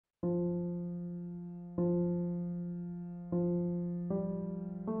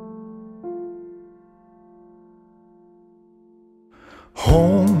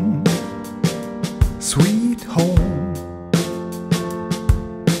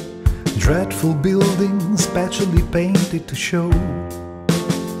dreadful buildings, patchily painted to show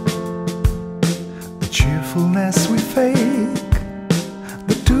the cheerfulness we fake,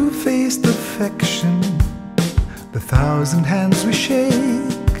 the two-faced affection, the thousand hands we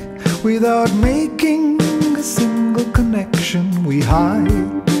shake without making a single connection. We hide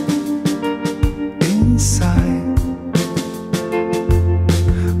inside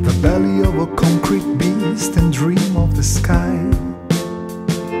the belly of a concrete beast and dream of the sky.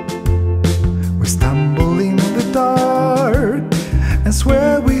 We stumble in the dark and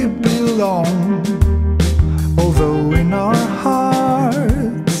swear we belong, although in our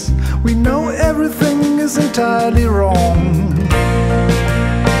hearts we know everything is entirely wrong.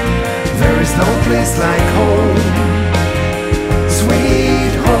 There is no place like home,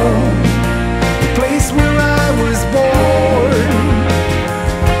 sweet home, the place where I was born.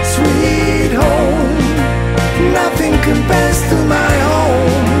 Sweet home, nothing compares to my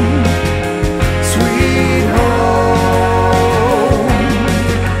home. Sweet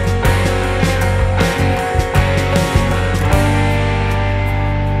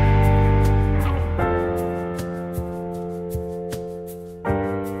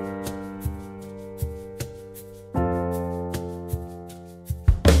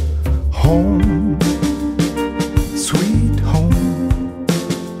home, sweet home.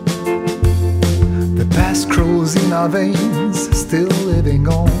 The past crawls in our veins, still living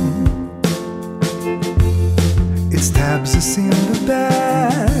on. It stabs us in the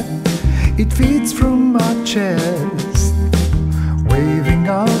back, it feeds from our chest, waving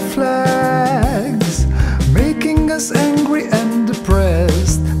our flags, making us angry and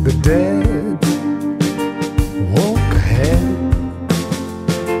depressed. The dead walk ahead.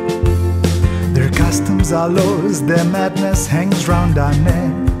 Their customs are lost, their madness hangs round our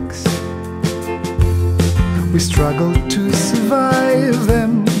necks. We struggle to survive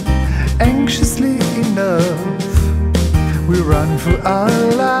them, anxiously enough. We run for our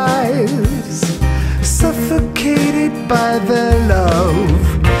lives, suffocated by their love.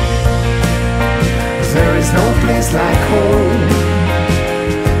 There is no place like home,